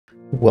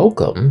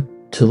Welcome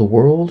to the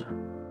world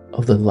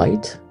of the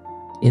light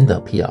in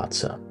the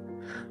Piazza,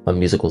 a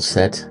musical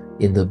set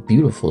in the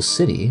beautiful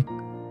city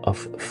of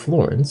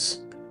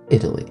Florence,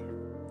 Italy.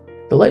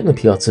 The Light in the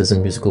Piazza is a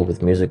musical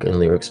with music and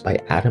lyrics by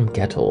Adam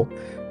Gettel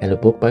and a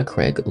book by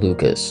Craig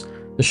Lucas.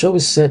 The show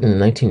is set in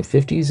the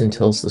 1950s and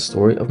tells the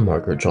story of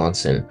Margaret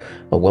Johnson,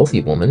 a wealthy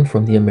woman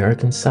from the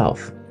American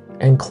South,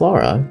 and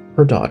Clara,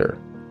 her daughter,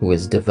 who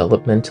is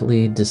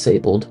developmentally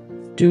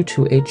disabled due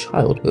to a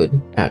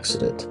childhood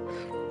accident.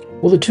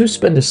 Well, the two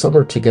spend a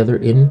summer together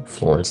in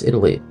Florence,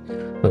 Italy.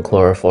 When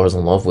Clara falls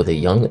in love with a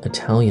young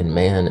Italian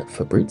man,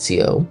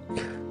 Fabrizio,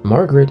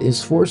 Margaret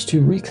is forced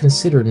to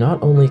reconsider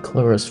not only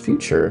Clara's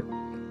future,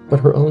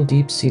 but her own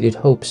deep-seated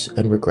hopes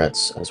and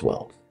regrets as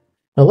well.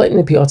 Now, Light in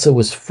the Piazza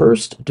was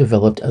first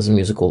developed as a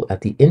musical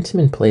at the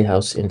Intiman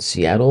Playhouse in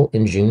Seattle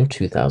in June of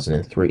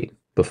 2003,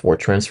 before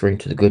transferring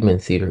to the Goodman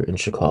Theater in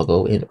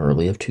Chicago in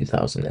early of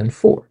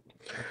 2004.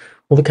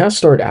 Well, the cast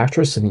starred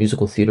actress and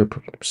musical theater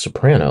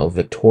soprano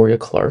Victoria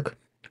Clark,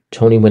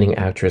 Tony-winning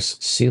actress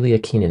Celia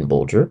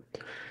Keenan-Bolger,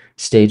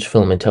 stage,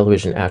 film, and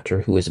television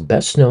actor who is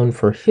best known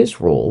for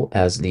his role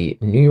as the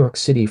New York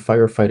City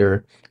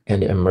firefighter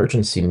and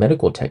emergency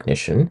medical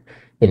technician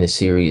in the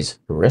series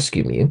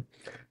Rescue Me,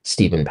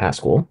 Stephen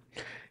Pasquale,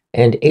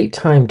 and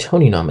eight-time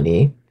Tony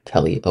nominee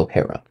Kelly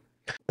O'Hara.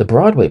 The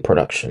Broadway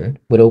production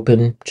would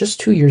open just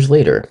 2 years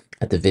later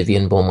at the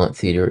Vivian Beaumont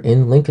Theater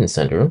in Lincoln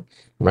Center,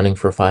 running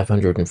for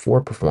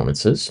 504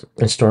 performances,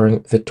 and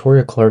starring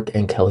Victoria Clark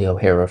and Kelly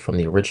O'Hara from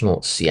the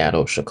original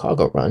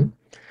Seattle-Chicago run,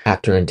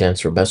 actor and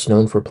dancer best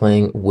known for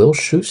playing Will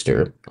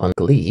Schuester on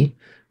Glee,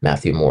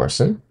 Matthew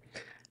Morrison,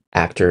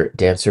 actor,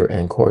 dancer,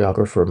 and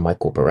choreographer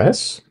Michael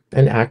Buress,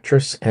 and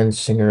actress and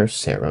singer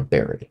Sarah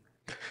Berry.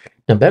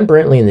 Now, Ben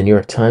Brantley in the New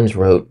York Times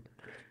wrote,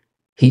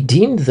 he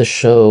deemed the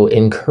show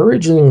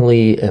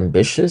encouragingly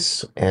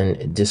ambitious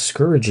and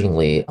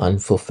discouragingly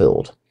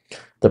unfulfilled.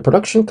 The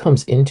production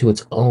comes into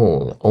its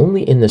own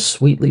only in the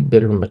sweetly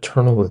bitter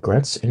maternal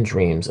regrets and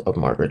dreams of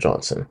Margaret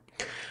Johnson.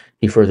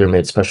 He further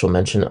made special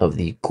mention of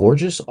the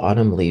gorgeous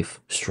autumn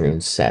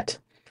leaf-strewn set,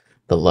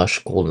 the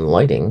lush golden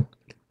lighting,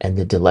 and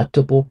the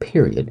delectable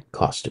period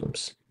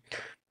costumes.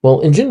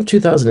 Well, in June of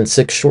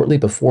 2006, shortly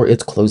before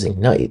its closing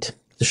night,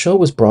 the show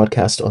was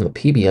broadcast on the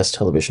PBS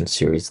television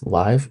series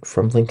Live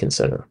from Lincoln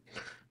Center,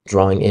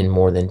 drawing in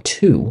more than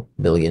 2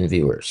 million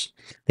viewers.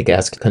 The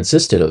cast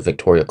consisted of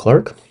Victoria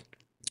Clark,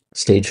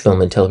 stage,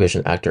 film, and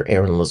television actor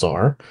Aaron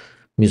Lazar,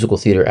 musical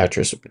theater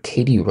actress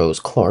Katie Rose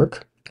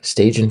Clark,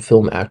 stage and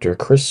film actor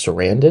Chris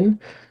Sarandon,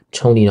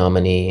 Tony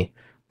nominee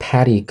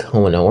Patty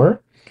Cohenour,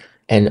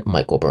 and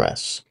Michael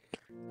Buress.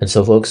 And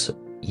so, folks,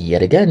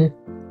 yet again,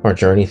 our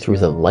journey through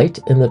the light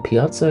in the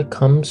Piazza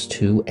comes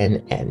to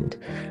an end.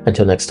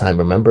 Until next time,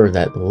 remember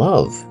that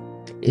love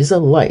is a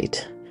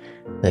light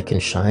that can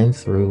shine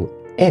through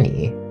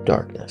any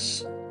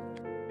darkness.